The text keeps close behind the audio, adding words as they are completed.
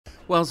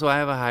Well, so I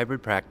have a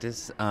hybrid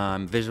practice.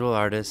 Visual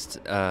artist.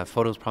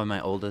 Photo's probably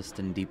my oldest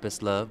and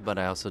deepest love, but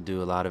I also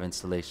do a lot of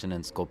installation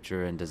and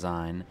sculpture and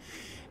design.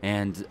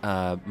 And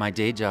my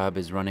day job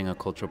is running a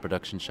cultural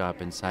production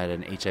shop inside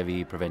an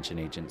HIV prevention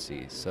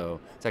agency. So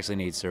it's actually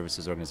an AIDS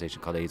services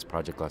organization called AIDS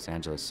Project Los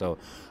Angeles. So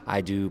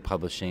I do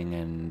publishing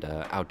and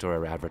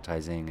outdoor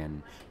advertising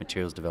and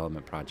materials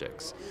development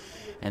projects.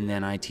 And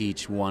then I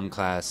teach one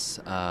class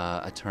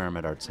a term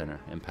at Art Center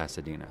in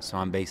Pasadena. So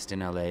I'm based in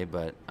LA,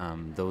 but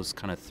those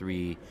kind of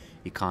three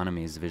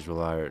economies,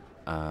 visual art,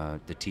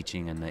 the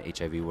teaching, and the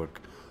HIV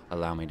work,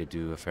 allow me to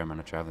do a fair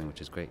amount of traveling,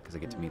 which is great because I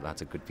get to meet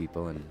lots of good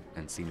people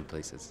and see new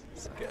places.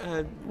 So.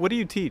 What do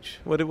you teach?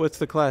 What's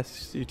the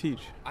class you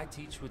teach? I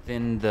teach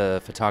within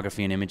the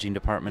photography and imaging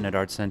department at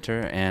Art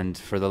Center, and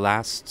for the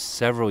last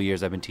several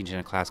years I've been teaching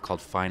a class called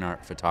Fine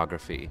Art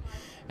Photography.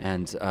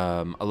 And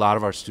a lot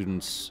of our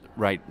students,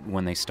 right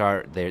when they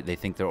start, they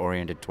think they're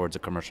oriented towards a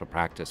commercial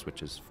practice,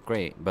 which is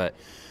great, but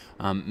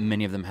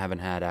many of them haven't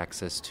had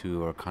access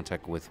to or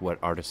contact with what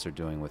artists are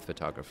doing with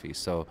photography.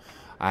 So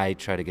I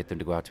try to get them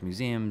to go out to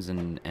museums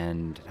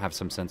and have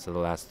some sense of the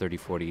last 30,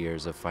 40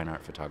 years of fine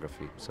art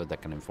photography so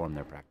that can inform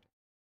their practice.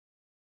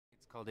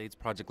 It's called AIDS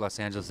Project Los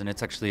Angeles, and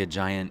it's actually a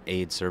giant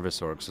AIDS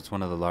service org, so it's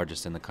one of the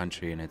largest in the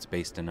country, and it's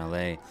based in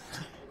LA.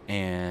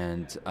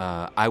 And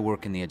I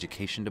work in the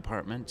education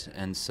department,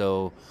 and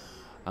so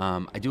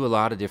I do a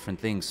lot of different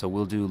things. So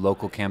we'll do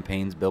local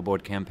campaigns,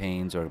 billboard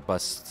campaigns, or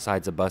bus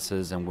sides of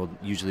buses, and we'll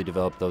usually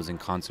develop those in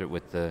concert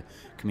with the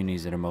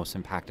communities that are most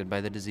impacted by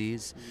the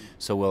disease.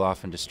 So we'll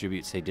often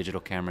distribute, say, digital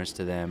cameras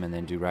to them and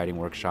then do writing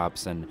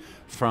workshops. And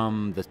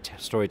from the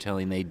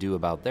storytelling they do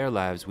about their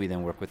lives, we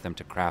then work with them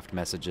to craft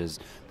messages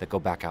that go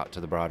back out to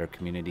the broader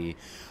community.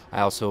 I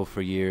also,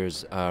 for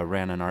years,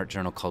 ran an art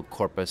journal called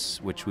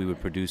Corpus, which we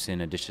would produce in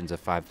editions of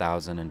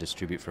 5,000 and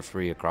distribute for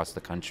free across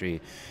the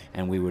country.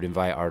 And we would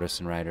invite artists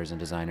and writers and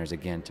designers,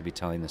 again, to be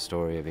telling the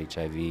story of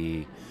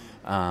HIV,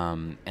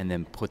 and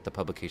then put the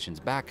publications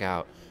back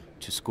out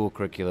to school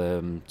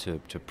curriculum,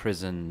 to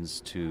prisons,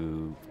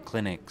 to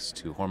clinics,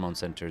 to hormone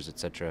centers,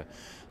 etc.,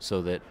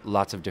 so that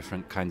lots of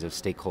different kinds of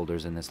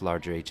stakeholders in this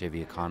larger HIV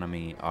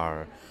economy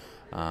are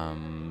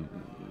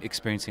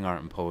experiencing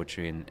art and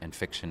poetry and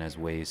fiction as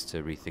ways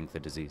to rethink the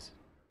disease.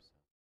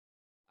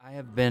 I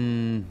have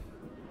been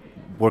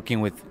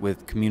working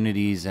with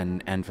communities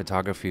and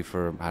photography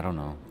for, I don't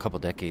know, a couple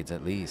decades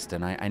at least,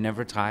 and I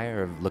never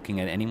tire of looking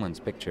at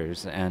anyone's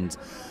pictures, and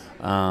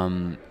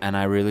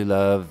I really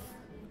love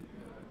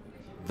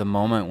the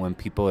moment when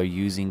people are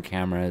using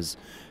cameras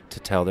to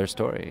tell their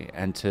story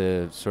and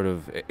to sort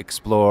of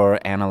explore,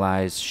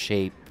 analyze,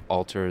 shape,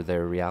 alter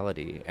their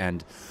reality.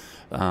 And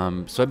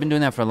so I've been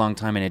doing that for a long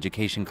time in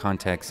education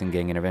contexts and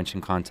gang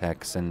intervention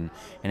contexts and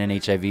in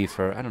HIV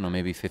for, I don't know,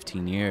 maybe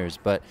 15 years.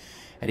 But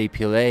at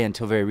APLA,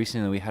 until very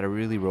recently, we had a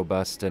really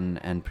robust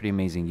and pretty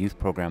amazing youth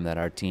program that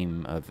our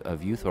team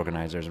of youth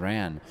organizers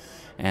ran.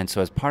 And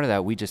so as part of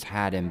that, we just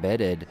had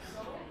embedded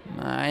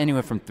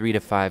anywhere from 3 to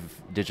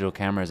 5 digital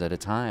cameras at a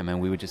time,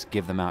 and we would just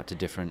give them out to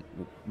different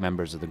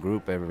members of the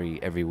group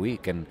every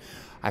week. And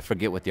I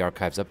forget what the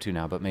archive's up to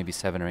now, but maybe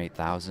 7,000 or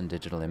 8,000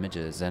 digital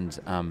images. And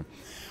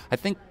I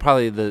think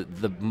probably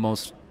the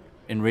most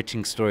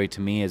enriching story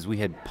to me is we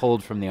had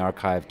pulled from the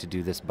archive to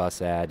do this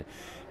bus ad,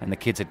 and the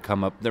kids had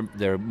come up,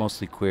 they're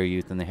mostly queer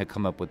youth, and they had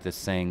come up with this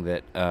saying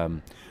that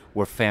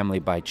we're family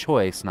by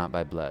choice, not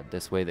by blood,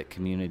 this way that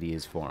community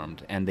is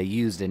formed. And they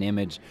used an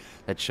image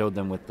that showed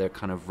them with their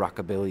kind of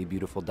rockabilly,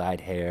 beautiful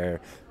dyed hair,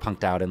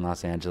 punked out in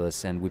Los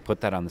Angeles, and we put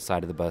that on the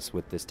side of the bus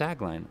with this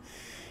tagline.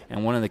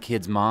 And one of the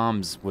kids'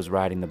 moms was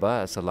riding the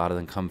bus. A lot of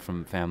them come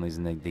from families,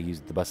 and they use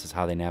the bus as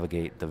how they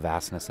navigate the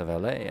vastness of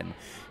LA. And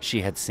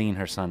she had seen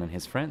her son and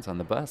his friends on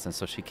the bus, and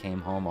so she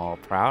came home all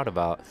proud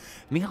about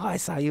me. Oh, I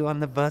saw you on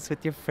the bus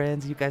with your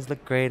friends. You guys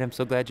look great. I'm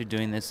so glad you're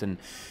doing this. And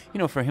you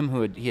know, for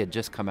him, he had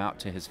just come out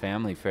to his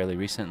family fairly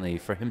recently,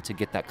 for him to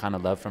get that kind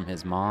of love from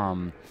his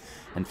mom,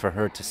 and for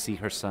her to see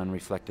her son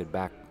reflected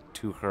back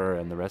to her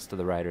and the rest of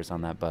the riders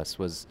on that bus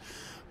was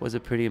a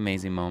pretty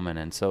amazing moment.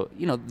 And so,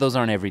 you know, those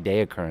aren't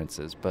everyday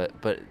occurrences, but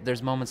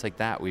there's moments like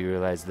that where you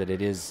realize that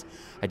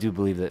I do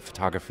believe that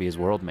photography is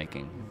world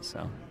making. So,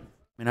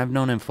 I mean, I've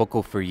known En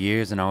Foco for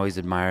years and always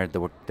admired the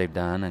work they've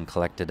done and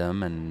collected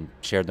them and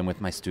shared them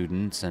with my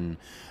students. And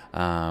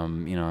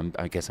you know,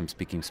 I guess I'm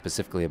speaking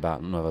specifically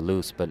about Nueva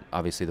Luz, but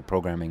obviously the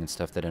programming and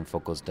stuff that En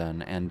Foco's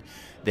done. And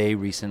they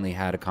recently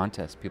had a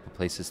contest, People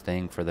Places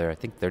thing, for their, I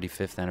think,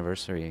 35th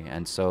anniversary.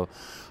 And so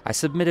I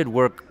submitted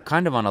work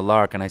kind of on a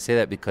lark, and I say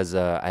that because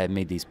I had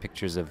made these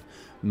pictures of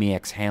me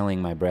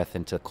exhaling my breath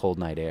into cold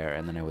night air,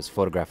 and then I was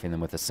photographing them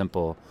with a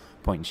simple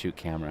point-and-shoot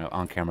camera,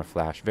 on-camera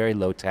flash, very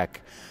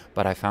low-tech,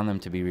 but I found them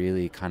to be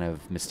really kind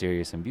of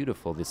mysterious and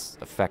beautiful, this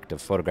effect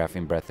of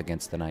photographing breath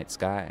against the night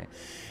sky.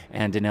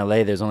 And in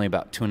LA, there's only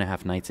about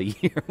 2.5 nights a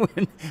year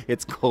when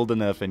it's cold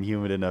enough and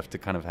humid enough to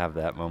kind of have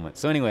that moment.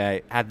 So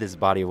anyway, I had this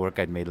body of work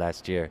I'd made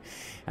last year,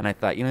 and I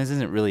thought, you know, this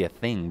isn't really a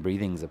thing.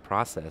 Breathing's a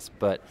process,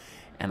 but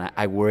and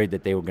I worried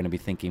that they were going to be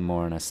thinking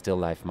more in a still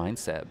life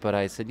mindset. But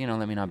I said,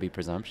 let me not be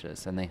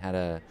presumptuous. And they had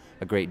a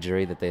great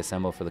jury that they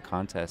assembled for the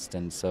contest,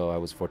 and so I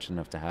was fortunate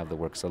enough to have the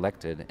work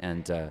selected.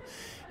 And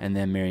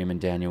then Miriam and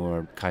Daniel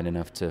were kind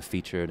enough to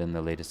feature it in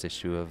the latest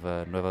issue of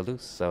Nueva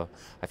Luz. So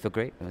I feel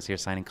great. I was here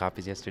signing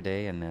copies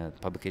yesterday, and the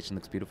publication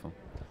looks beautiful.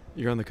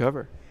 You're on the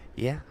cover.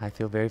 Yeah, I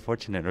feel very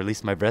fortunate, or at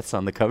least my breath's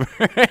on the cover.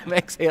 I'm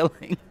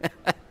exhaling.